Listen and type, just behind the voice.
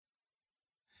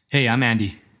Hey, I'm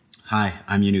Andy, Hi,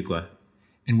 I'm Unukwa.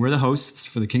 and we're the hosts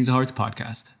for the Kings of Hearts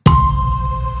podcast.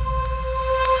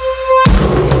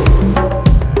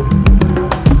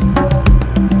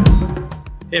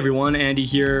 Hey everyone, Andy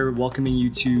here, welcoming you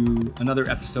to another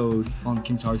episode on the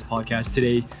Kings of Hearts podcast.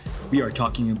 Today, we are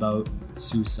talking about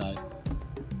suicide.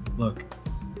 Look,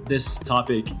 this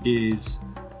topic is,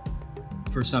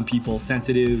 for some people,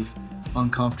 sensitive,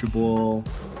 uncomfortable,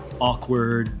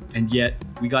 awkward, and yet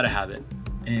we gotta have it.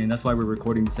 And that's why we're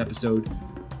recording this episode.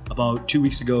 About 2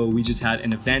 weeks ago, we just had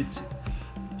an event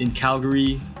in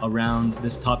Calgary around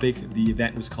this topic. The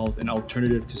event was called An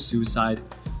Alternative to Suicide.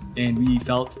 And we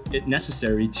felt it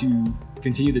necessary to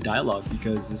continue the dialogue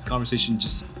because this conversation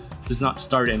just does not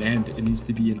start and end. It needs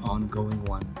to be an ongoing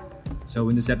one. So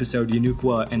in this episode,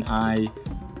 Yanukwa and I,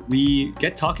 we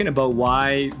get talking about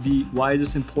why is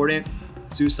this important,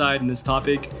 suicide and this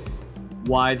topic,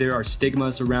 why there are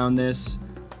stigmas around this,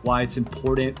 why it's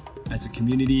important as a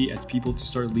community, as people to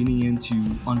start leaning into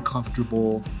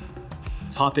uncomfortable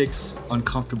topics,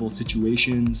 uncomfortable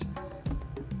situations,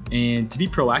 and to be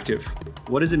proactive.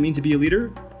 What does it mean to be a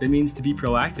leader? It means to be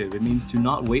proactive. It means to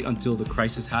not wait until the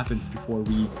crisis happens before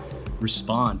we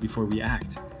respond, before we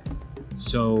act.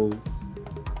 So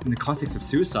in the context of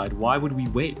suicide, why would we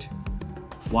wait?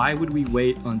 Why would we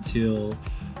wait until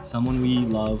someone we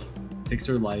love takes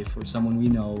their life or someone we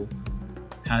know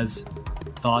has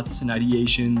thoughts and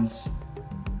ideations?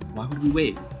 Why would we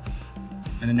wait?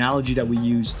 An analogy that we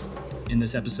used in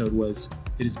this episode was,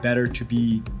 it is better to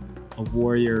be a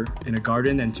warrior in a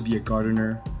garden than to be a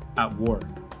gardener at war.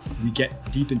 We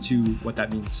get deep into what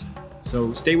that means.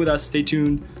 So stay with us, stay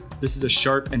tuned. This is a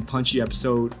sharp and punchy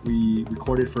episode. We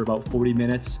recorded for about 40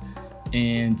 minutes,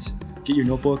 and get your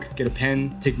notebook, get a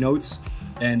pen, take notes.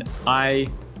 And I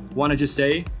want to just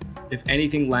say, if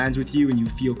anything lands with you and you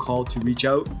feel called to reach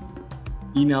out,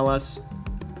 email us.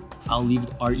 I'll leave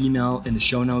our email in the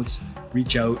show notes.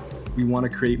 Reach out. We want to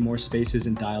create more spaces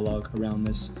and dialogue around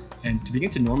this and to begin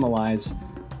to normalize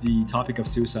the topic of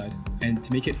suicide and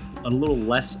to make it a little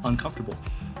less uncomfortable.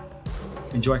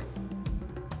 Enjoy.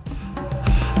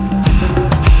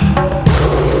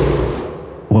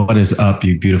 What is up,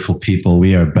 you beautiful people?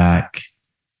 We are back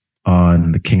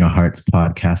on the King of Hearts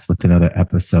podcast with another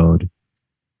episode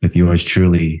with yours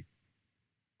truly.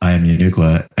 I am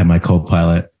Yanukwa and my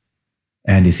co-pilot,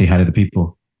 Andy. Say hi to the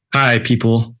people. Hi,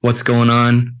 people. What's going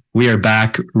on? We are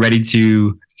back, ready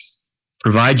to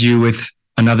provide you with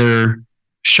another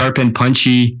sharp and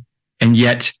punchy and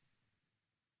yet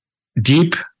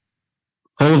deep,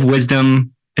 full of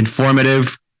wisdom,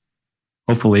 informative,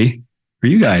 hopefully, for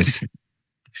you guys.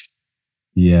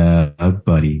 Yeah,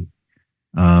 buddy.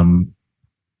 We're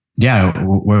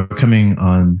coming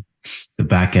on the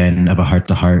back end of a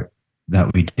heart-to-heart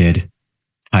that we did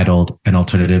titled An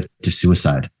Alternative to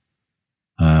Suicide.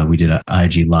 We did an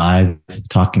IG live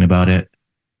talking about it.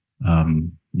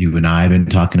 You and I have been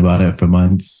talking about it for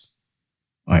months.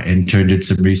 Our intern did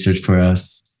some research for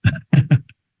us.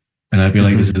 And I feel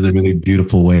like this is a really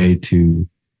beautiful way to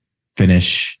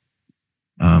finish,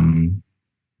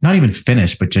 not even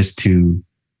finish, but just to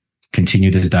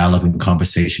continue this dialogue and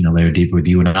conversation a layer deeper with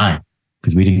you and I,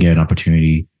 because we didn't get an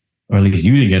opportunity, or at least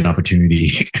you didn't get an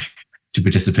opportunity to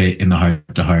participate in the heart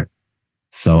to heart.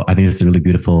 So I think it's a really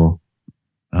beautiful,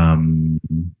 some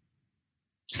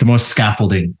more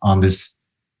scaffolding on this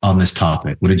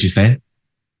topic. What did you say?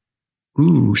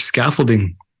 Ooh,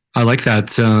 scaffolding. I like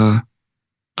that. I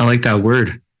like that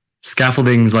word.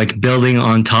 Scaffolding is like building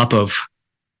on top of.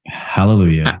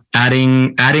 Hallelujah.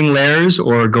 Adding layers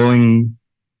or going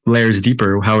layers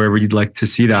deeper, however you'd like to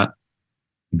see that.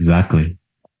 Exactly.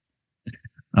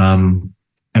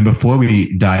 And before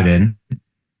we dive in,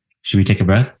 should we take a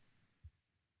breath?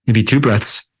 Maybe 2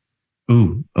 breaths.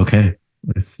 Ooh, okay.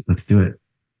 Let's do it.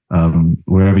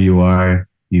 Wherever you are,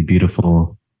 you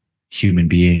beautiful human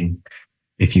being,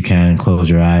 if you can, close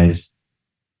your eyes,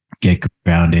 get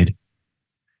grounded.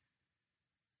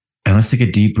 And let's take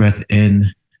a deep breath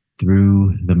in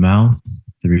through the mouth.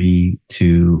 3,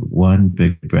 2, 1,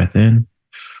 big breath in.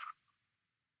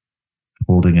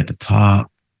 Holding at the top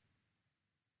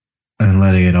and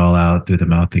letting it all out through the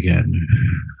mouth again.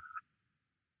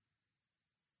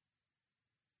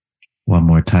 One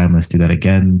more time. Let's do that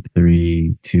again.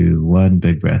 3, 2, 1,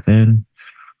 big breath in.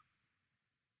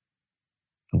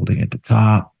 Holding at the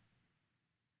top.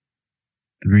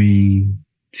 3,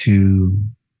 2,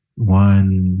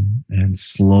 1, and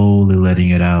slowly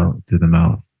letting it out through the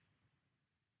mouth.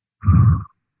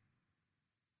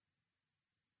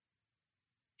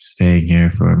 Staying here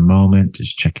for a moment,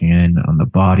 just checking in on the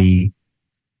body,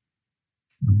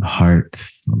 on the heart,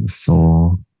 on the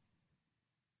soul.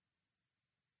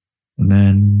 and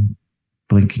then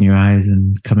blinking your eyes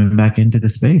and coming back into the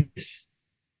space.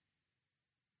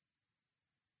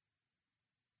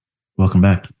 Welcome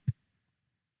back.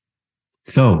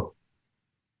 So,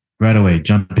 right away,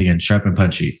 jumping in, sharp and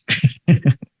punchy.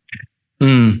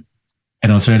 An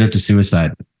alternative to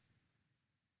suicide.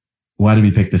 Why did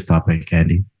we pick this topic,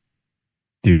 Andy?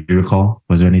 Do you recall?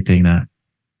 Was there anything that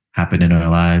happened in our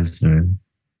lives or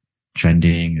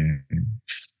trending?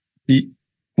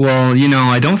 Well,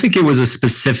 I don't think it was a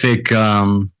specific,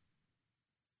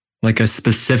 like a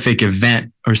specific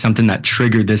event or something that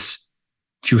triggered this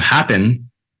to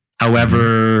happen.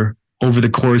 However, over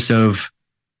the course of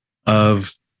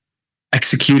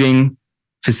executing,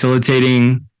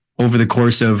 facilitating, over the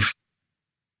course of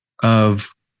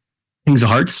Kings of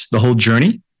Hearts, the whole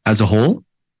journey as a whole,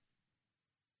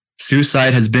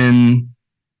 suicide has been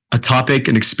a topic,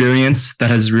 an experience that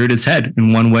has reared its head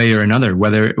in one way or another,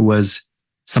 whether it was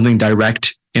something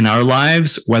direct in our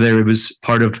lives, whether it was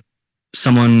part of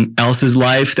someone else's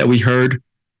life that we heard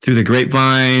through the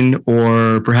grapevine,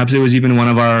 or perhaps it was even one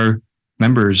of our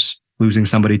members losing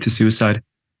somebody to suicide.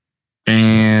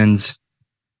 And,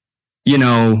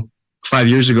 5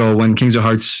 years ago when Kings of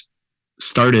Hearts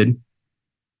started,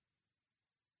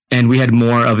 and we had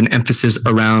more of an emphasis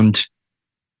around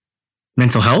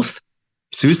mental health,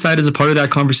 suicide is a part of that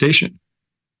conversation.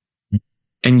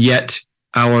 And yet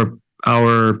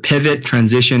our pivot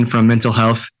transition from mental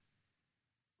health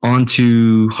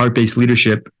onto heart-based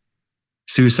leadership,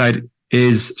 suicide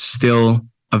is still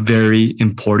a very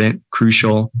important,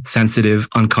 crucial, sensitive,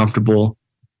 uncomfortable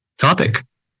topic.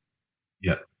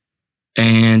 Yeah.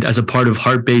 And as a part of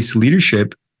heart-based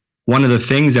leadership, one of the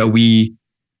things that we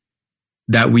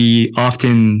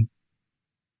often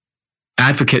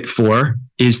advocate for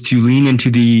is to lean into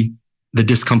the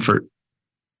discomfort,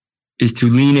 is to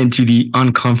lean into the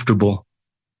uncomfortable,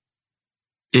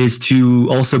 is to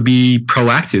also be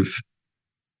proactive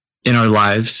in our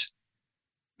lives,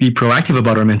 be proactive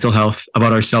about our mental health,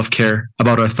 about our self-care,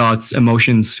 about our thoughts,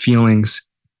 emotions, feelings.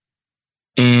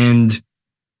 And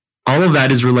all of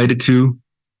that is related to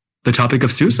the topic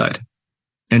of suicide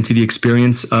and to the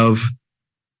experience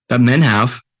that men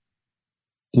have,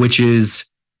 which is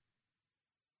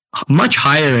much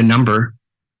higher in number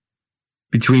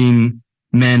between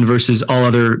men versus all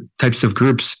other types of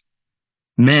groups.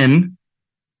 Men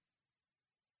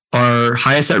are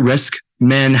highest at risk.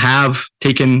 Men have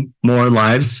taken more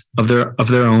lives of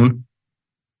their own.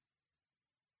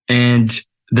 And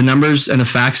the numbers and the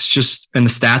facts and the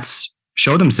stats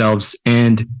show themselves,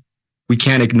 and we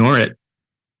can't ignore it.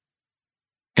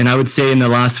 And I would say in the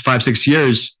last 5-6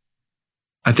 years,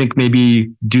 I think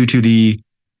maybe due to the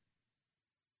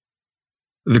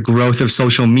growth of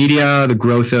social media, the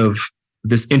growth of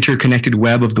this interconnected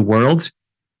web of the world,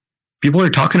 people are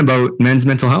talking about men's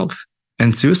mental health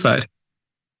and suicide.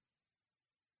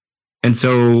 And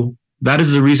so that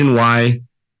is the reason why,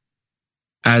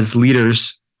 as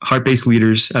leaders, heart-based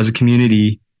leaders, as a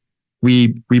community,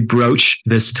 we broach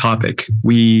this topic.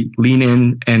 We lean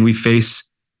in and we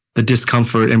face the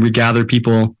discomfort, and we gather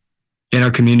people in our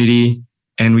community,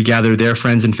 and we gather their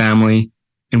friends and family,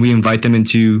 and we invite them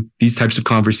into these types of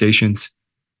conversations.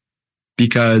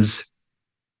 Because,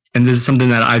 and this is something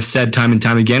that I've said time and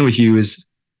time again with you, is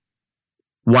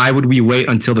why would we wait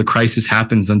until the crisis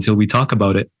happens until we talk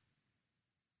about it?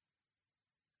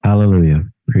 Hallelujah.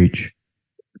 Preach.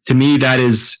 To me, that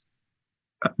is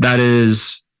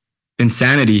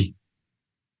insanity.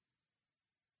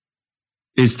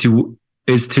 Is to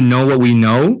know what we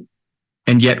know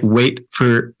and yet wait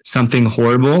for something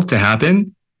horrible to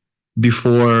happen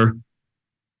before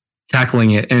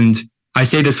tackling it. And I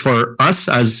say this for us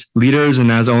as leaders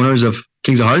and as owners of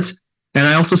Kings of Hearts. And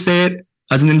I also say it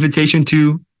as an invitation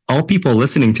to all people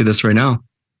listening to this right now.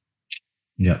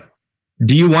 Yeah.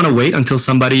 Do you want to wait until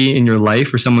somebody in your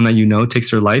life or someone that you know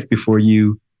takes their life before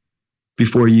you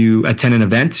attend an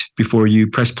event, before you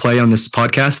press play on this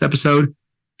podcast episode,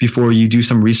 before you do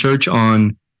some research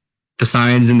on the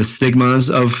signs and the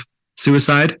stigmas of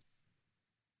suicide?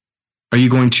 Are we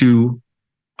going to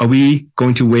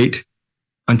wait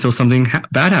until something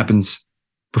bad happens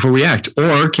before we act?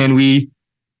 Or can we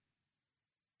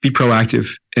be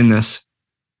proactive in this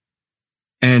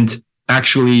and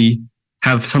actually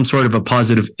have some sort of a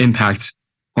positive impact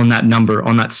on that number,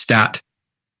 on that stat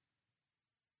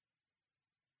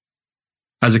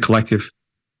as a collective?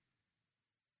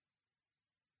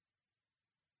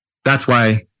 That's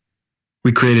why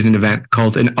we created an event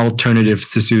called An Alternative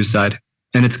to Suicide.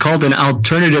 And it's called An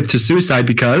Alternative to Suicide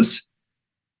because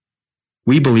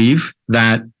we believe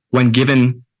that when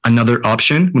given another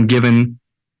option, when given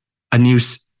a new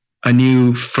a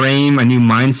new frame, a new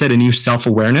mindset, a new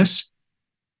self-awareness,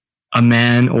 a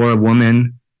man or a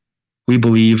woman, we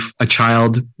believe a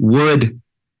child would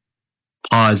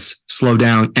pause, slow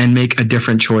down, and make a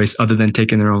different choice other than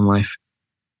taking their own life.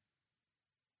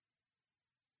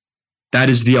 That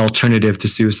is the alternative to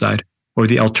suicide, or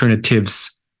the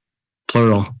alternatives,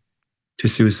 plural, to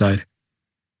suicide.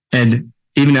 And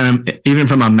even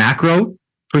from a macro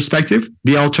perspective,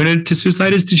 the alternative to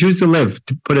suicide is to choose to live,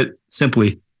 to put it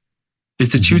simply. Is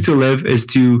to choose to live, is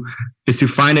to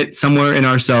find it somewhere in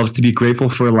ourselves, to be grateful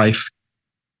for life,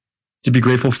 to be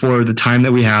grateful for the time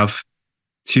that we have,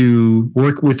 to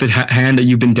work with the hand that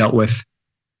you've been dealt with,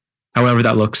 however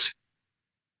that looks,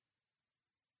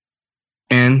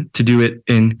 and to do it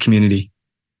in community.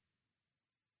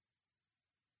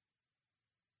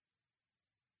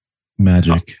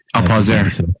 Magic. I'll pause there.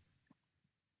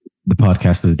 The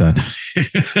podcast is done.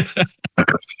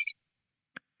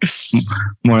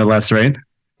 More or less, right?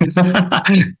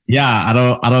 Yeah,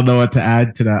 I don't know what to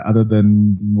add to that other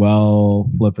than well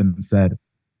flippin' said.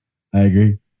 I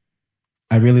agree.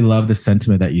 I really love the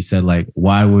sentiment that you said, like,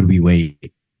 why would we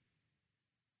wait?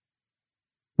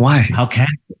 Why? How can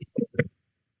we?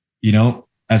 You know,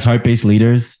 as heart-based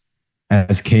leaders,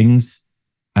 as kings,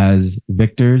 as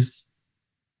victors,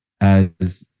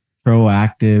 as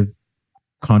proactive,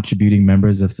 contributing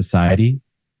members of society,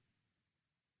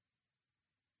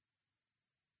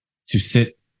 to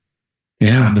sit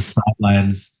on the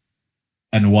sidelines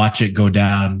and watch it go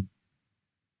down,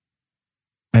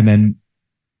 and then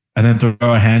throw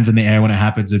our hands in the air when it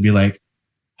happens and be like,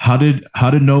 how did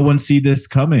no one see this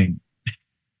coming?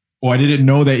 Or I didn't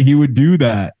know that he would do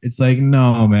that. It's like,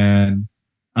 no, man,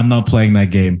 I'm not playing that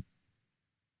game.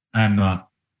 I'm not.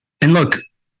 And look,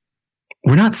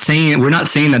 we're not saying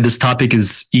that this topic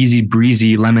is easy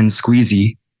breezy, lemon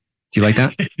squeezy. Do you like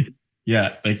that?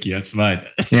 Yeah, thank you. That's fine.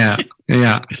 Yeah.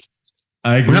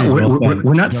 I agree.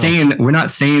 We're not saying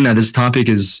that this topic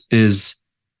is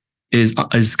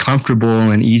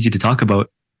comfortable and easy to talk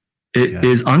about. It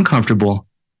is uncomfortable.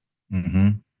 Mm-hmm.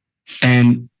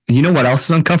 And you know what else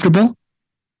is uncomfortable?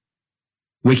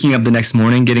 Waking up the next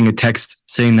morning, getting a text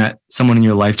saying that someone in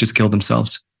your life just killed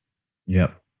themselves.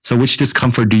 Yep. So which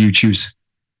discomfort do you choose?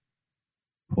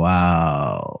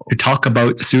 Wow. To talk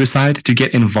about suicide, to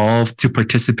get involved, to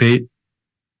participate,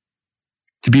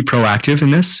 to be proactive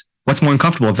in this? What's more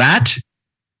uncomfortable, that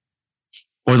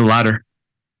or the latter?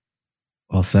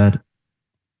 Well said.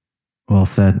 Well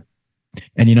said.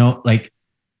 And you know, like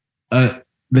the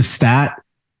stat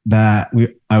that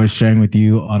I was sharing with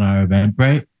you on our event,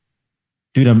 right?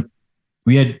 Dude,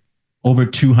 we had over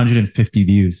 250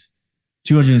 views,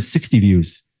 260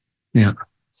 views. Yeah.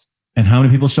 And how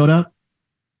many people showed up?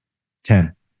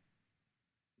 10.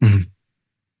 Mm-hmm.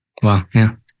 Wow.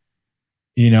 Yeah.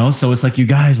 You know, so it's like, you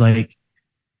guys, like,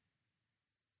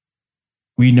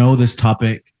 we know this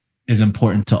topic is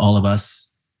important to all of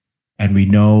us, and we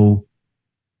know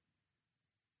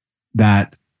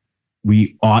that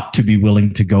we ought to be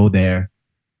willing to go there.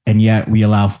 And yet we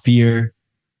allow fear.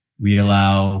 We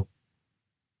allow,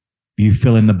 you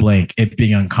fill in the blank, it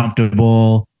being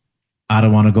uncomfortable. I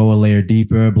don't want to go a layer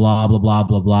deeper, blah, blah, blah,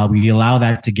 blah, blah. We allow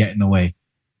that to get in the way.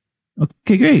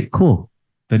 Okay, great, cool.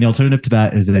 Then the alternative to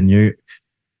that is then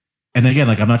and again,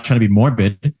 like, I'm not trying to be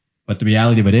morbid, but the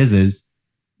reality of it is,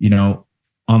 you know,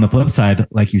 on the flip side,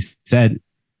 like you said,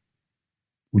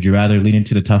 would you rather lean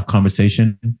into the tough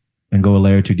conversation and go a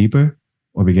layer too deeper,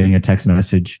 or be getting a text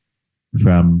message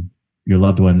from your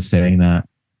loved ones saying that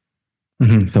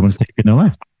someone's taking their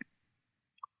life?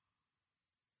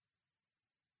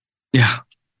 Yeah.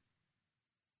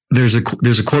 There's a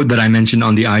quote that I mentioned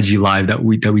on the IG live that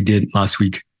we did last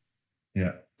week.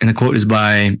 Yeah. And the quote is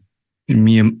by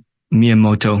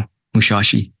Miyamoto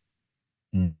Musashi,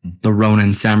 the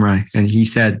Ronin samurai. And he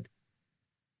said,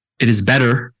 "It is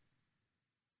better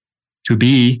to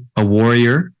be a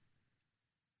warrior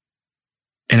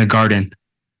in a garden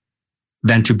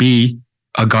than to be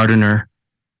a gardener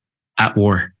at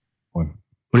war." What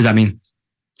does that mean?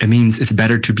 It means it's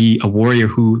better to be a warrior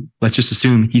who, let's just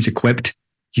assume he's equipped,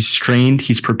 he's trained,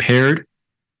 he's prepared,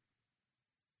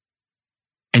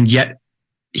 and yet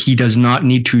he does not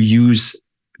need to use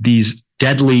these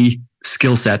deadly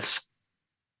skill sets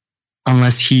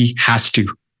unless he has to.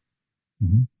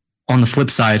 Mm-hmm. On the flip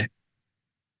side,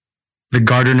 the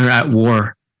gardener at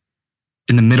war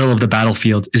in the middle of the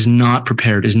battlefield is not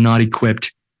prepared, is not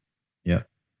equipped. Yeah.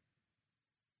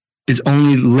 Is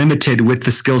only limited with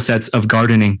the skill sets of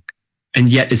gardening, and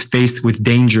yet is faced with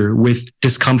danger, with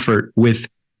discomfort, with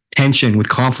tension, with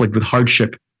conflict, with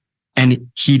hardship. And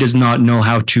he does not know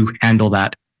how to handle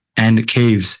that, and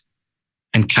caves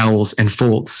and cowls and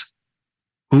folds.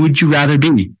 Who would you rather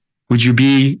be? Would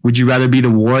you rather be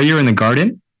the warrior in the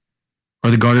garden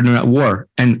or the gardener at war?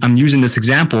 And I'm using this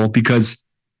example because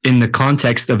in the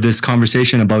context of this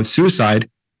conversation about suicide,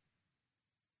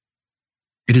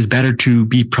 it is better to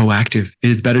be proactive.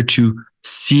 It is better to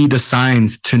see the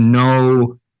signs, to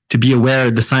know, to be aware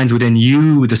of the signs within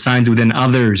you, the signs within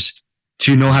others,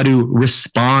 to know how to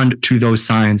respond to those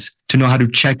signs, to know how to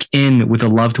check in with a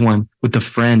loved one, with a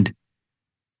friend,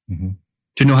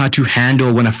 to know how to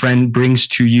handle when a friend brings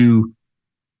to you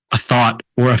a thought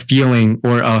or a feeling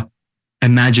or a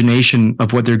imagination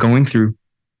of what they're going through.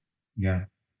 Yeah.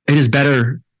 It is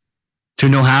better to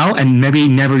know how and maybe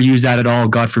never use that at all,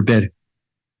 God forbid.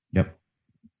 Yep.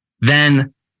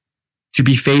 Than to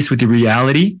be faced with the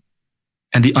reality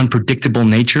and the unpredictable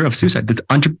nature of suicide.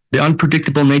 The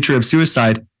unpredictable nature of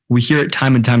suicide, we hear it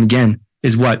time and time again,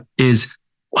 is what? Is,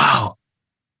 wow,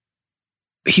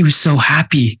 he was so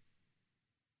happy.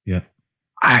 Yeah.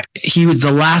 He was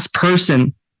the last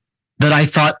person that I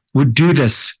thought would do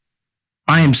this.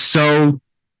 I am so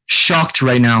shocked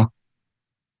right now.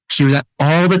 Hear that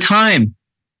all the time.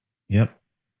 Yep.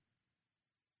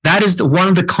 That is one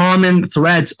of the common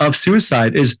threads of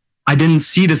suicide is I didn't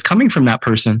see this coming from that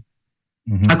person.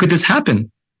 How could this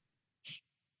happen?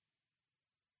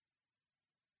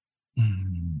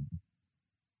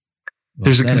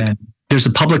 There's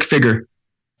a public figure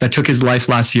that took his life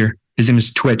last year. His name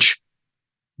is Twitch.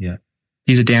 Yeah.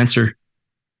 He's a dancer.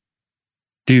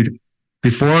 Dude,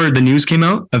 before the news came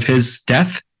out of his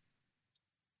death,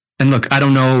 and look, I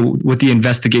don't know what the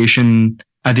investigation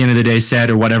at the end of the day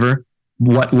said or whatever.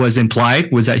 What was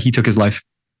implied was that he took his life,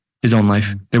 his own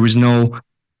life. There was no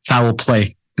foul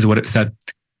play, is what it said.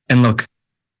 And look,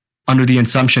 under the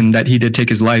assumption that he did take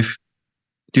his life,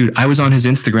 dude, I was on his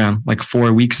Instagram like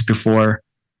 4 weeks before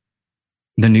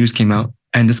the news came out.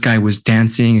 And this guy was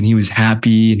dancing and he was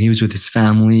happy and he was with his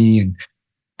family. And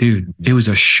dude, it was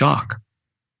a shock.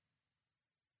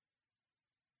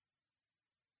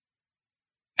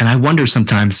 And I wonder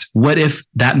sometimes, what if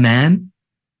that man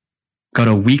got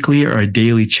a weekly or a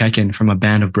daily check-in from a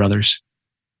band of brothers?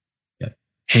 Yeah.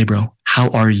 Hey, bro, how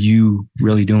are you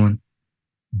really doing?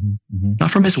 Not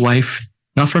from his wife,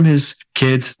 not from his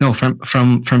kids. No, from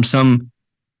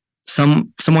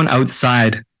someone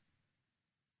outside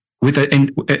with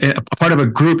a part of a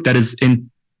group that is in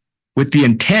with the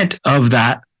intent of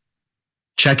that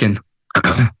check-in.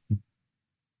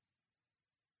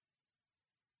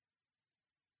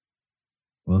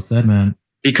 Well said, man.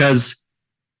 Because,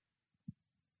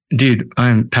 dude,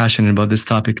 I'm passionate about this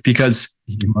topic because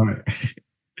You are.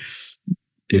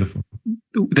 Beautiful.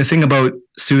 The thing about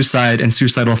suicide and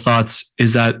suicidal thoughts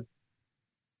is that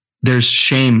there's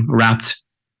shame wrapped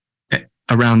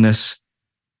around this.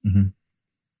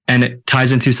 And it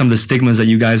ties into some of the stigmas that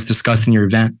you guys discussed in your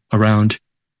event around,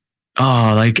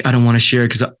 I don't want to share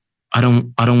because I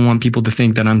don't want people to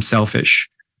think that I'm selfish,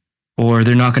 or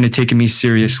they're not going to take me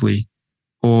seriously,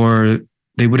 or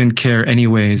they wouldn't care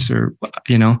anyways, or,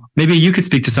 maybe you could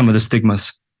speak to some of the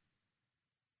stigmas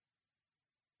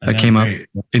that came up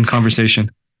in conversation.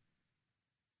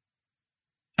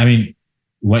 I mean,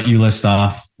 what you list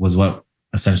off was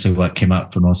essentially what came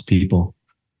up for most people.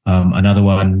 Another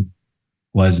one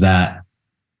was that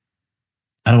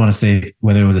I don't want to say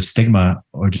whether it was a stigma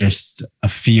or just a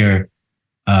fear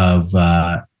of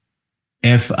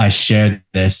if I shared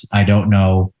this, I don't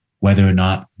know whether or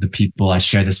not the people I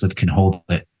share this with can hold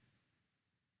it,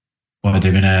 or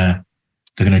they're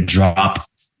gonna drop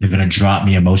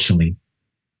me emotionally.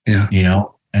 Yeah.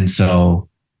 And so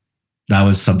that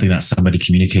was something that somebody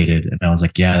communicated, and I was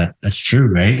like, yeah, that's true,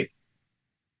 right?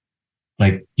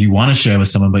 Like, you want to share with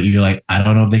someone, but you're like, I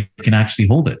don't know if they can actually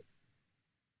hold it.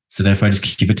 So therefore I just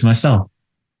keep it to myself.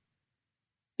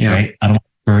 Yeah. Right? I don't want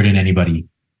to burden anybody.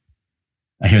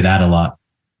 I hear that a lot.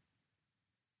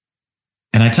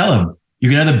 And I tell them, you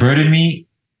can either burden me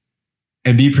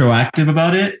and be proactive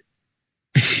about it,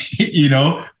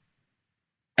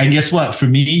 and guess what? For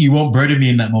me, you won't burden me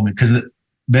in that moment, because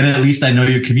then at least I know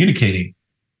you're communicating.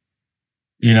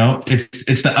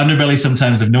 It's the underbelly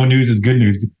sometimes of no news is good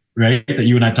news, right? That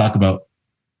you and I talk about.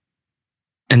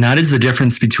 And that is the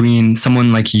difference between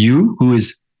someone like you, who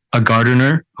is a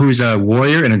gardener, who is a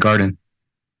warrior in a garden.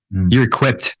 You're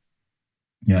equipped.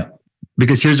 Yeah.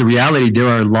 Because here's the reality. There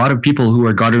are a lot of people who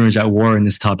are gardeners at war in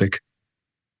this topic.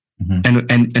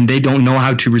 And they don't know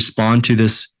how to respond to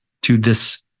this.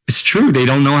 It's true. They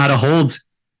don't know how to hold.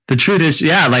 The truth is,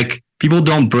 people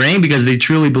don't bring because they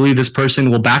truly believe this person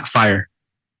will backfire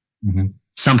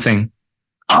something.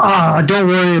 Don't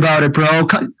worry about it, bro.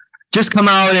 Just come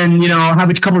out and, have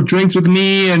a couple of drinks with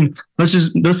me, and let's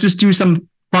just do some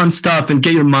fun stuff and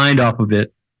get your mind off of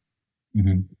it.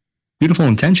 Mm-hmm. Beautiful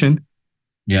intention,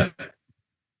 Yeah.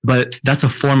 but that's a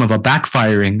form of a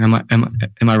backfiring.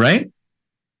 Am I right?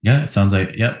 Yeah. It sounds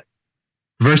like, yeah.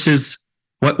 Versus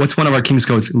what's one of our King's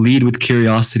codes? Lead with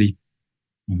curiosity.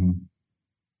 Mm-hmm.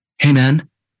 Hey man,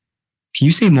 can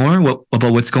you say more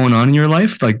about what's going on in your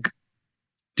life? Like,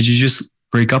 did you just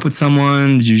break up with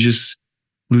someone? Did you just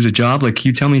lose a job? Like, can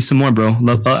you tell me some more, bro?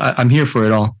 I'm here for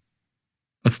it all.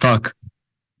 Let's talk.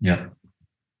 Yeah.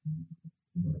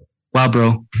 Wow,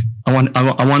 bro. I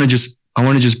want to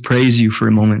just praise you for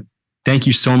a moment. Thank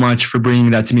you so much for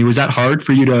bringing that to me. Was that hard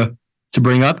for you to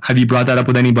bring up? Have you brought that up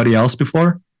with anybody else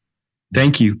before?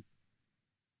 Thank you.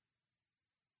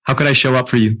 How could I show up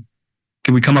for you?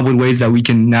 Can we come up with ways that we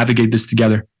can navigate this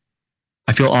together?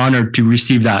 I feel honored to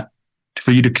receive that,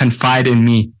 for you to confide in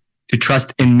me, to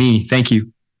trust in me. Thank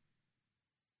you.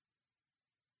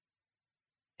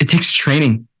 It takes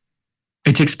training.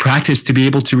 It takes practice to be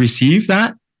able to receive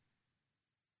that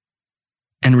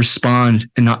and respond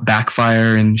and not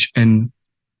backfire and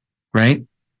right?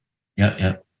 Yeah.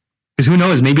 Yeah. Because who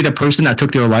knows? Maybe the person that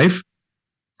took their life,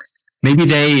 maybe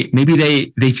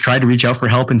they tried to reach out for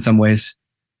help in some ways.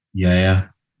 Yeah.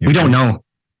 Yeah. We don't know.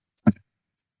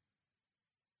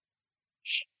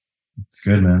 It's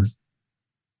good, man.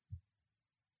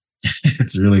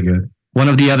 It's really good. One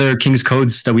of the other King's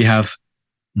codes that we have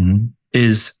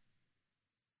is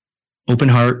open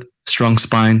heart, strong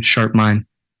spine, sharp mind.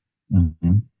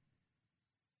 Mm-hmm.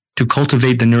 To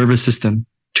cultivate the nervous system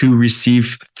to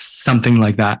receive something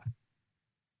like that.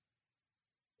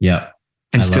 Yeah.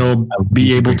 And still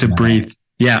be able to breathe.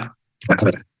 Yeah.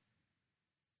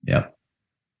 Yeah.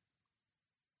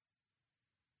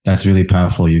 That's really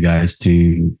powerful, you guys,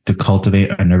 to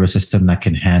cultivate a nervous system that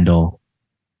can handle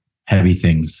heavy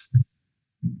things,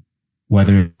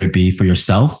 whether it be for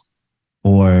yourself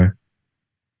or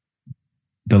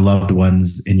the loved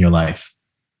ones in your life.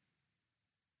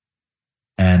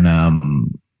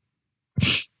 And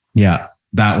yeah,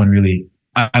 that one really,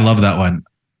 I love that one.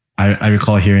 I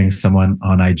recall hearing someone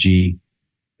on IG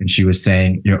and she was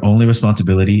saying, your only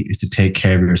responsibility is to take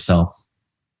care of yourself.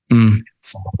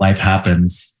 So life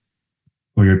happens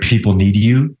where your people need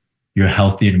you, you're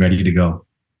healthy and ready to go.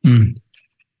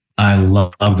 I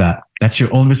love that. That's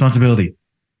your own responsibility.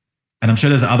 And I'm sure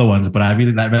there's other ones, but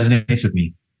that resonates with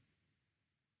me.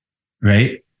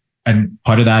 Right? And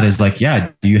part of that is like,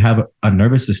 yeah, do you have a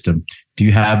nervous system? Do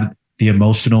you have the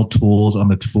emotional tools on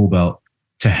the tool belt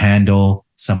to handle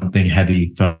something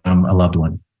heavy from a loved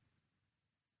one?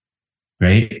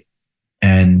 Right?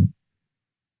 And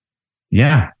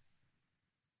yeah,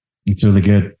 it's really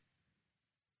good.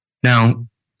 Now,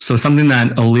 so something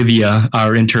that Olivia,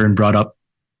 our intern, brought up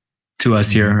to us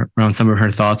here around some of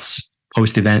her thoughts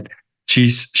post event,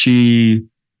 she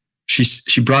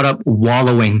brought up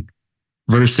wallowing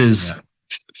versus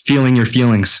feeling your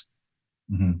feelings.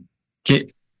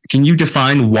 Can you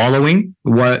define wallowing?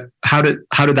 How did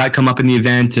that come up in the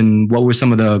event, and what were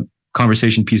some of the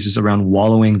conversation pieces around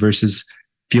wallowing versus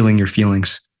feeling your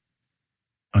feelings?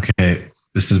 Okay,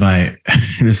 this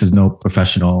is no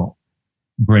professional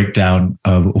breakdown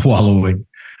of wallowing.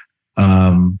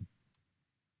 And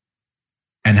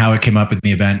how it came up in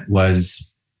the event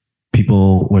was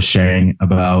people were sharing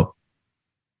about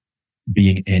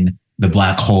being in the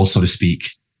black hole, so to speak,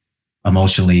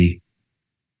 emotionally,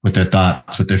 with their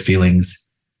thoughts, with their feelings,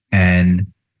 and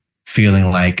feeling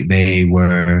like they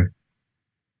were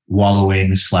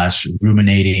wallowing /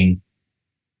 ruminating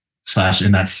 /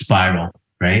 in that spiral,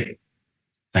 right?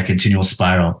 That continual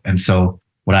spiral. And so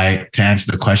to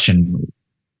answer the question,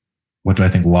 what do I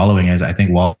think wallowing is? I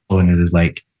think wallowing is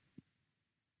like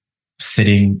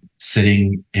sitting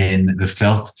in the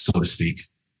filth, so to speak,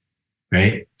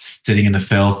 right? Sitting in the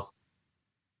filth,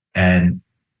 and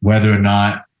whether or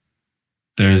not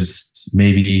there's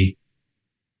maybe,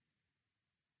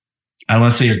 I don't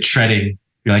want to say you're treading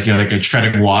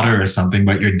water or something,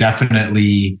 but you're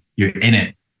in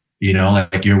it,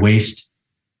 like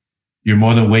you're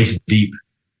more than waist deep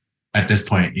at this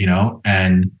point,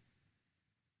 and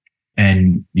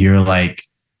you're like,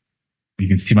 you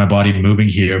can see my body moving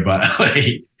here, but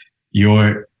like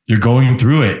you're going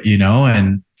through it,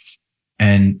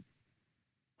 and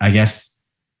I guess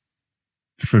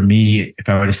for me, if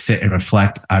I were to sit and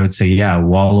reflect, I would say, yeah,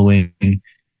 wallowing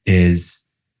is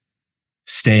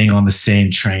staying on the same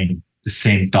train, the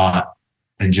same thought,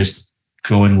 and just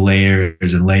going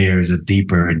layers and layers of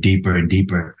deeper and deeper and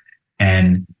deeper.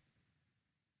 And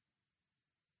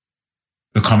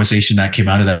the conversation that came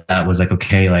out of that was like,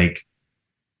 okay, like,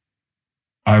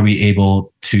 are we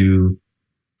able to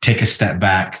take a step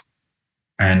back?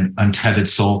 And untethered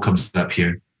soul comes up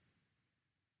here.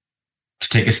 to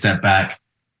take a step back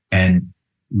and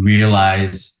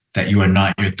realize that you are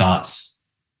not your thoughts,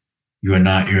 you are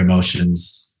not your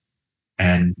emotions,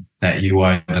 and that you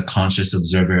are the conscious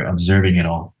observer observing it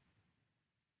all.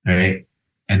 Right?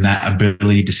 And that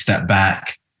ability to step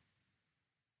back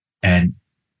and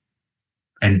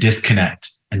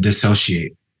disconnect and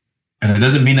dissociate. And it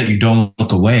doesn't mean that you don't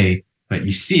look away, but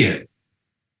you see it.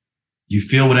 You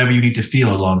feel whatever you need to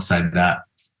feel alongside that.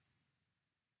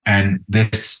 And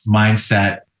this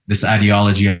mindset, this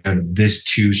ideology of this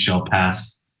too shall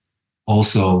pass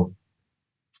also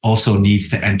needs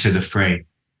to enter the fray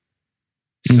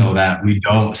so that we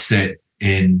don't sit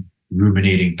in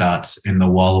ruminating thoughts, in the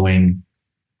wallowing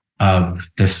of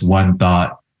this one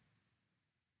thought.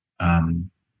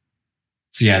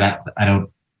 So yeah,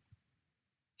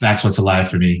 that's what's alive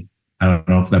for me. I don't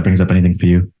know if that brings up anything for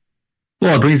you.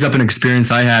 Well, it brings up an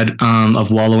experience I had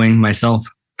of wallowing myself.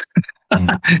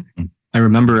 Mm-hmm. I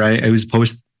remember I was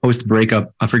post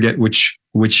breakup. I forget which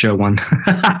one,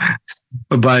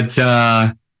 but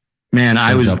man,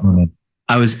 I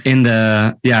was in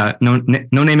the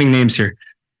no naming names here.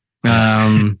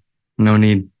 No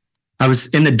need. I was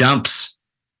in the dumps,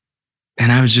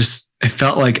 and I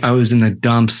felt like I was in the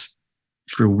dumps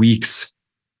for weeks.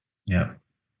 Yeah.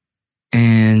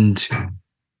 And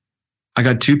I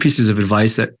got two pieces of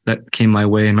advice that came my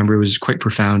way. I remember it was quite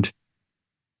profound.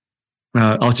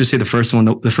 I'll just say the first one.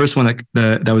 The first one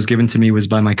that was given to me was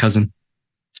by my cousin,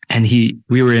 and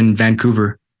we were in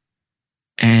Vancouver,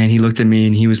 and he looked at me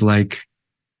and he was like,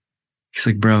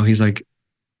 bro, he's like,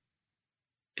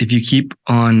 if you keep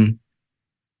on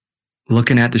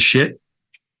looking at the shit,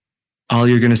 all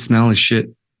you're gonna smell is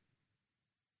shit.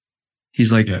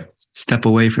 He's like, Step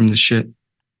away from the shit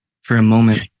for a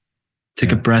moment.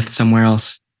 Take a breath somewhere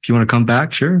else. If you want to come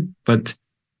back, sure, but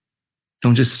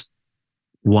don't just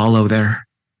wallow there.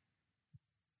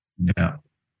 Yeah.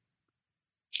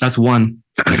 That's one.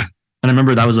 And I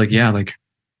remember that was like the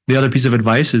other piece of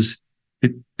advice is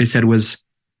it said was,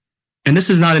 and this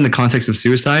is not in the context of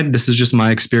suicide. This is just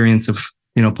my experience of,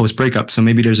 post breakup. So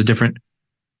maybe there's a different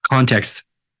context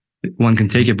one can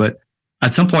take it. But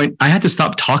at some point I had to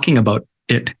stop talking about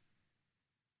it.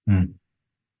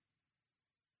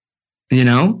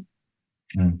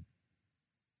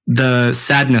 The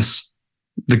sadness,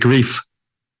 the grief.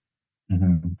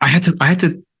 I had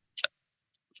to,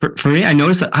 for me, I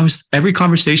noticed that every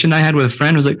conversation I had with a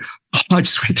friend was like, oh, I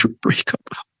just went through a breakup.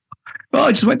 Oh,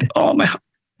 I just went,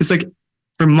 it's like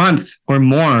for a month or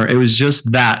more, it was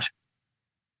just that.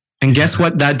 And guess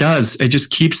what that does? It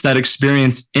just keeps that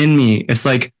experience in me. It's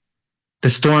like the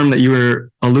storm that you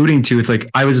were alluding to. It's like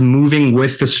I was moving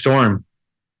with the storm.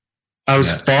 I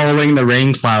was following the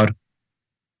rain cloud.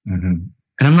 And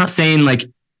I'm not saying like,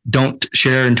 don't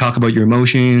share and talk about your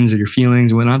emotions or your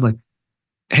feelings or whatnot. Like,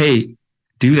 hey,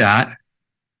 do that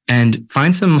and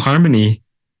find some harmony.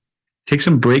 Take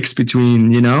some breaks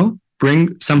between,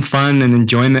 bring some fun and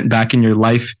enjoyment back in your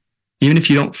life, even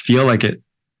if you don't feel like it,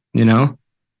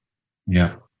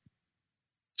 Yeah.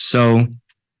 So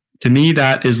to me,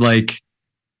 that is like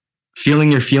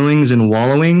feeling your feelings and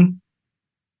wallowing.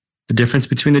 The difference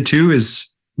between the two is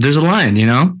there's a line,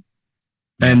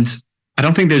 and I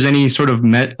don't think there's any sort of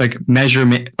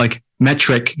measurement, like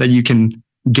metric that you can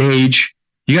gauge.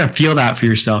 You got to feel that for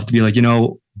yourself to be like,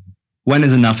 when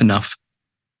is enough enough?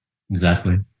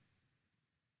 Exactly.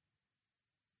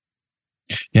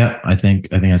 Yeah, I think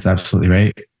that's absolutely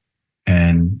right.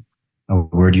 And a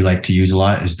word you like to use a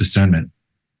lot is discernment,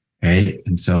 right?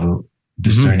 And so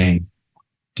discerning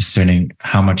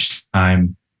how much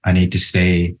time I need to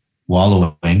stay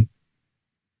wallowing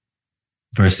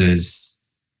versus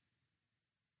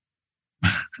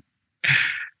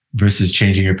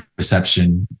changing your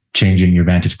perception, changing your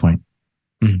vantage point.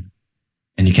 And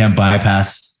you can't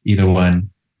bypass either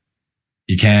one.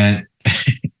 You can't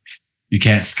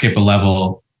skip a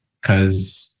level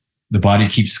because the body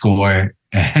keeps score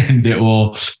and it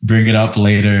will bring it up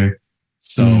later.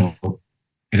 So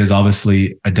it is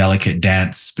obviously a delicate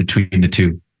dance between the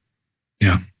two.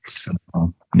 Yeah.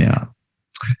 Yeah.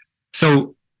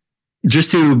 So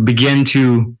just to begin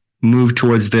to move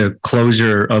towards the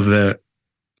closure of the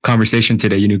conversation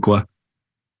today, Unukwa.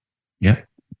 Yeah.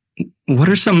 What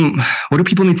do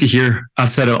people need to hear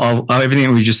outside of everything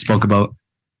that we just spoke about?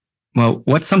 Well,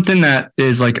 what's something that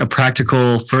is like a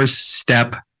practical first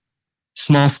step,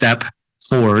 small step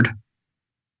forward,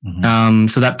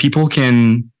 so that people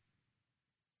can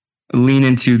lean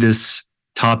into this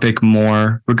topic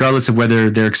more, regardless of whether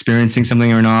they're experiencing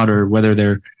something or not, or whether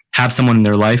they have someone in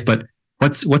their life. But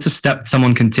what's a step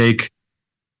someone can take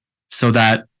so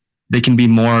that they can be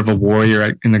more of a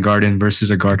warrior in the garden versus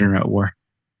a gardener at war?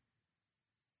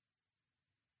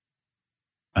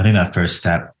 I think that first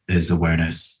step is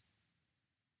awareness.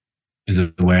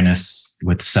 Is awareness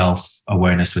with self,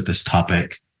 awareness with this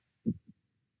topic,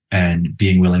 and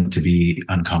being willing to be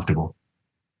uncomfortable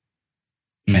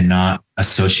and not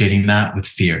associating that with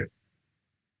fear.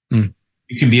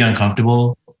 You can be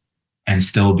uncomfortable and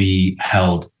still be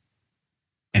held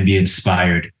and be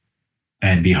inspired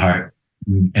and be heart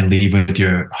and leave with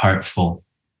your heart full.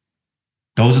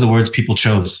 Those are the words people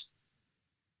chose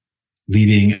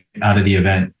leaving out of the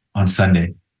event on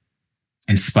Sunday.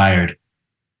 Inspired,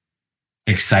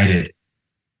 excited.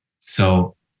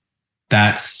 So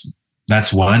that's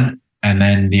one. And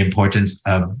then the importance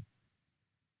of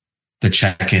the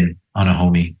check-in on a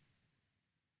homie.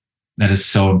 That is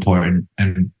so important.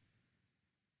 And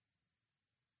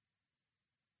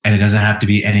it doesn't have to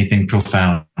be anything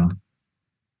profound.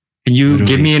 Can you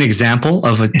give me an example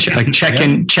of a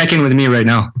check-in with me right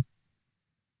now?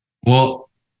 Well,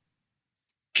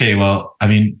 okay. Well, I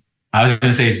mean, I was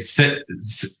going to say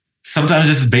sometimes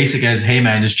just as basic as, hey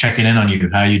man, just checking in on you.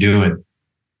 How you doing?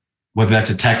 Whether that's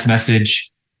a text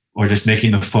message or just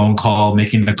making the phone call,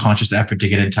 making the conscious effort to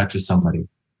get in touch with somebody.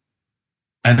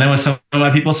 And then with some of my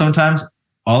people, sometimes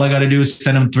all I got to do is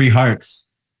send them 3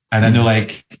 hearts. And then they're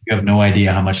like, you have no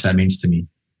idea how much that means to me.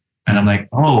 And I'm like,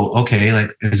 oh, okay.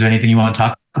 Like, is there anything you want to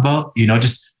talk about? You know,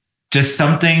 just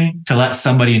something to let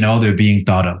somebody know they're being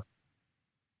thought of.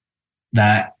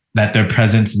 That their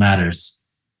presence matters.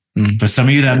 For some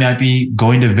of you, that might be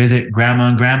going to visit grandma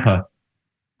and grandpa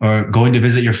or going to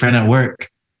visit your friend at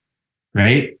work,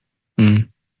 right?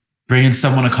 Bringing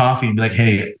someone a coffee and be like,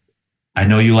 hey, I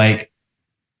know you like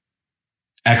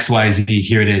XYZ.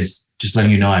 Here it is. Just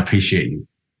letting you know I appreciate you.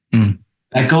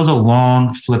 That goes a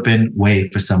long flipping way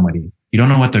for somebody. You don't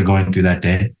know what they're going through that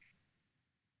day.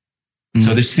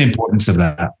 So this is the importance of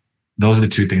that. Those are the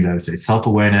 2 things I would say.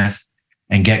 Self-awareness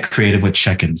and get creative with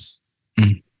check-ins.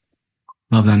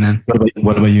 Love that, man.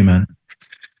 What about you, man?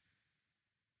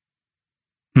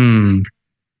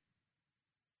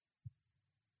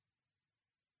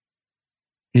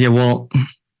 Yeah, well,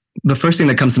 the first thing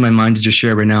that comes to my mind to just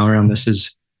share right now around this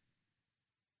is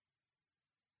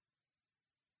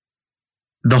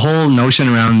the whole notion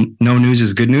around no news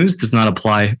is good news does not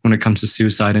apply when it comes to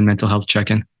suicide and mental health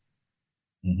check-in.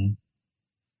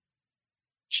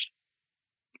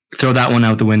 Throw that one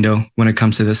out the window when it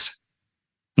comes to this.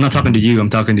 I'm not talking to you. I'm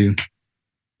talking to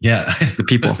the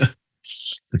people.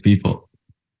 The people.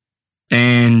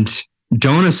 And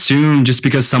don't assume just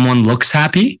because someone looks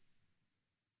happy,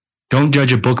 don't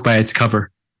judge a book by its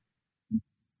cover,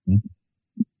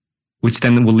 which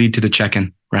then will lead to the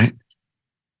check-in, right?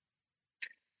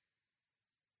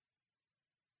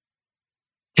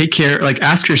 Take care, like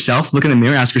ask yourself, look in the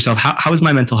mirror, ask yourself, how is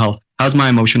my mental health? How's my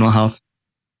emotional health?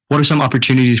 What are some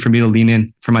opportunities for me to lean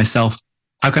in for myself?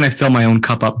 How can I fill my own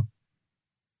cup up?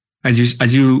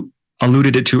 As you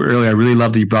alluded it to earlier, I really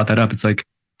love that you brought that up. It's like,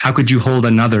 how could you hold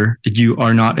another if you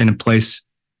are not in a place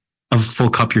of full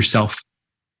cup yourself?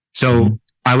 So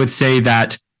I would say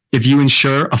that if you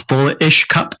ensure a full-ish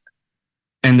cup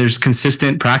and there's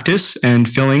consistent practice and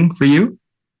filling for you,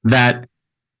 that,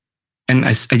 and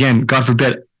again, God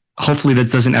forbid, hopefully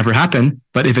that doesn't ever happen.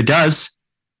 But if it does,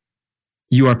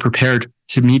 you are prepared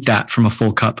to meet that from a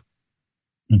full cup.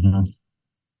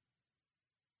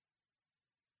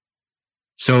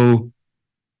 So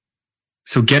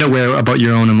get aware about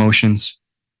your own emotions.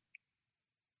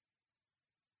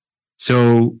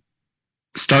 So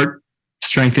start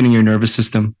strengthening your nervous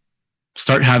system.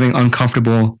 Start having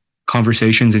uncomfortable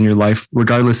conversations in your life,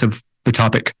 regardless of the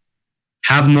topic.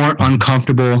 Have more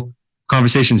uncomfortable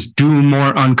conversations. Do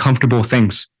more uncomfortable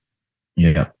things.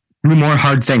 Yeah. Do more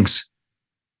hard things.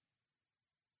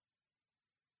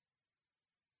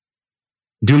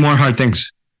 Do more hard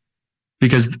things.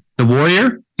 Because the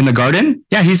warrior in the garden,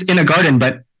 yeah, he's in a garden,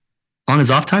 but on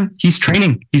his off time, he's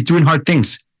training. He's doing hard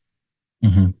things.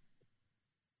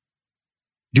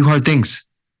 Do hard things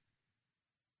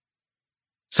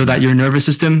so that your nervous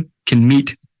system can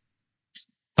meet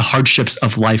the hardships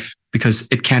of life, because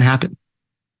it can happen.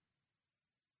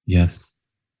 Yes.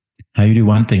 How you do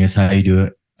one thing is how you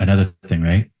do another thing,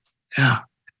 right? Yeah.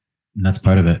 And that's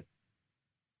part of it.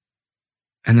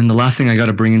 And then the last thing I got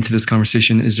to bring into this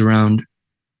conversation is around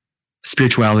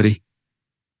spirituality.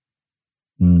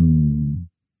 It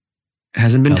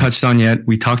hasn't been touched on yet.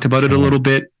 We talked about it a little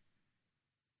bit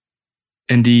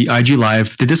in the IG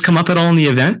Live. Did this come up at all in the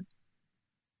event?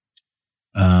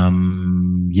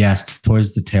 Yes,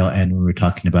 towards the tail end, we were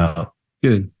talking about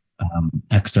good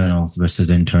externals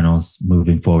versus internals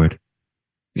moving forward.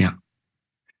 Yeah.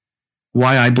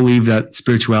 Why I believe that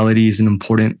spirituality is an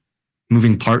important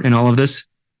moving part in all of this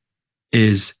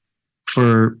is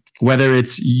for whether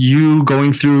it's you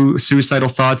going through suicidal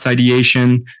thoughts,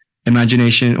 ideation,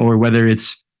 imagination, or whether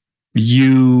it's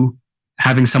you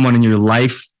having someone in your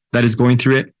life that is going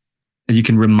through it, and you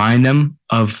can remind them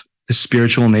of the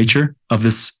spiritual nature of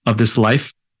this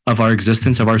life, of our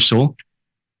existence, of our soul.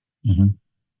 Mm-hmm.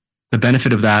 The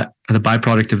benefit of that, or the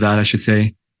byproduct of that, I should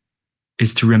say,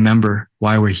 is to remember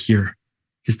why we're here,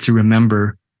 is to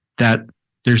remember that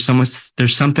there's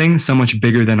something so much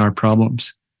bigger than our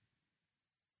problems,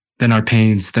 than our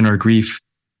pains, than our grief.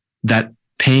 That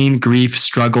pain, grief,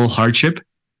 struggle, hardship,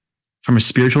 from a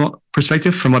spiritual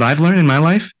perspective, from what I've learned in my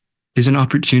life, is an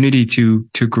opportunity to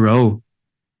grow.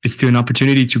 It's an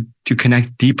opportunity to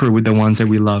connect deeper with the ones that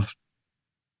we love.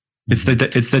 It's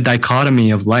the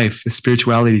dichotomy of life that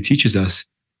spirituality teaches us,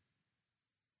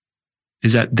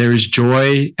 is that there is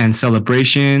joy and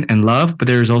celebration and love, but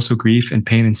there is also grief and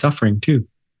pain and suffering too.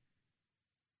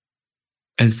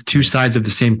 And it's two sides of the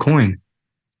same coin.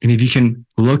 And if you can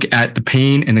look at the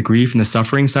pain and the grief and the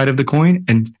suffering side of the coin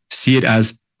and see it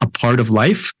as a part of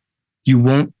life, you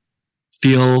won't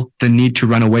feel the need to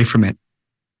run away from it.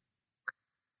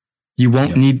 You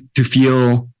won't need to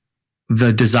feel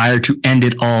the desire to end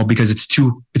it all because it's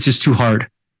just too hard.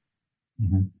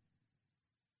 Mm-hmm.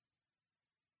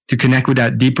 To connect with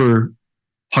that deeper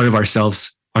part of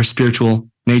ourselves, our spiritual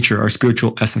nature, our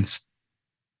spiritual essence.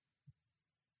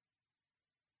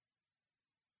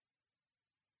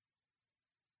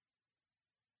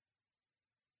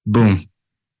 Boom.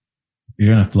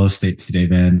 You're in a flow state today,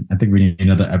 man. I think we need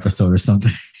another episode or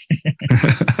something.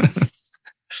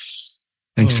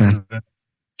 Thanks, man.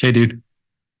 Okay, dude.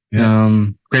 Yeah.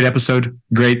 Great episode.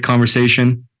 Great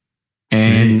conversation.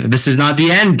 And This is not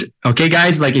the end. Okay,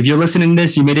 guys? Like, if you're listening to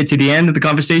this, you made it to the end of the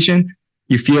conversation,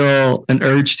 you feel an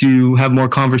urge to have more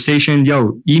conversation,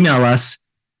 email us.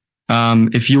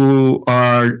 If you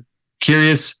are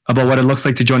curious about what it looks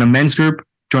like to join a men's group,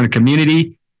 join a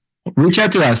community, reach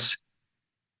out to us.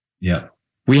 Yeah.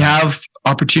 We have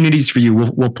opportunities for you.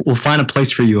 We'll find a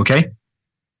place for you. Okay.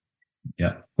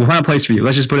 Yeah. We'll find a place for you.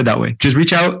 Let's just put it that way. Just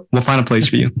reach out. We'll find a place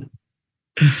for you.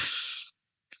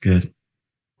 It's good.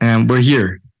 And we're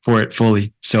here for it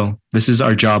fully. So this is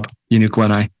our job, Unukwa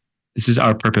and I. This is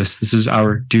our purpose. This is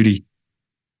our duty.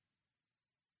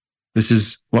 This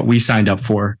is what we signed up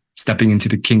for, stepping into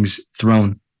the king's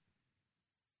throne,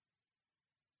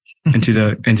 into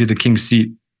the king's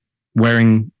seat,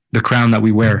 wearing the crown that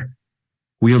we wear,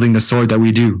 wielding the sword that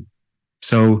we do.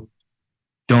 So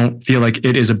don't feel like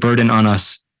it is a burden on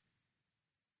us.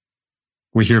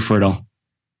 We're here for it all.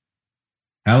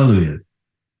 Hallelujah.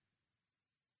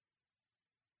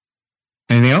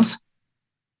 Anything else?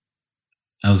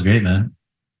 That was great, man.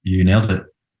 You nailed it.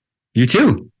 You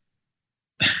too.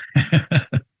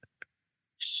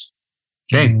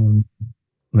 Okay.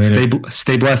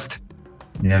 Stay blessed.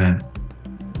 Yeah, man.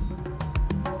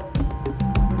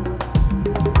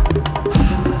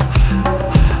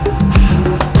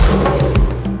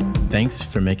 Thanks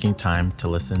for making time to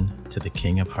listen to the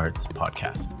King of Hearts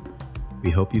podcast.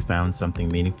 We hope you found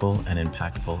something meaningful and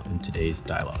impactful in today's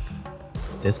dialogue.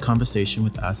 This conversation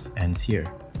with us ends here.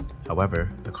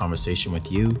 However, the conversation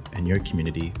with you and your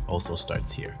community also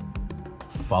starts here.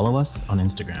 Follow us on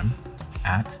Instagram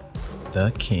at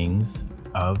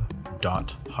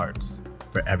thekings_of.hearts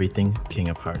for everything King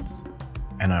of Hearts.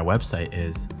 And our website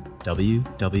is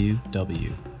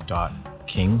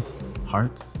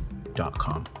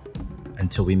www.kingshearts.com.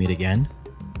 Until we meet again,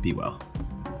 be well.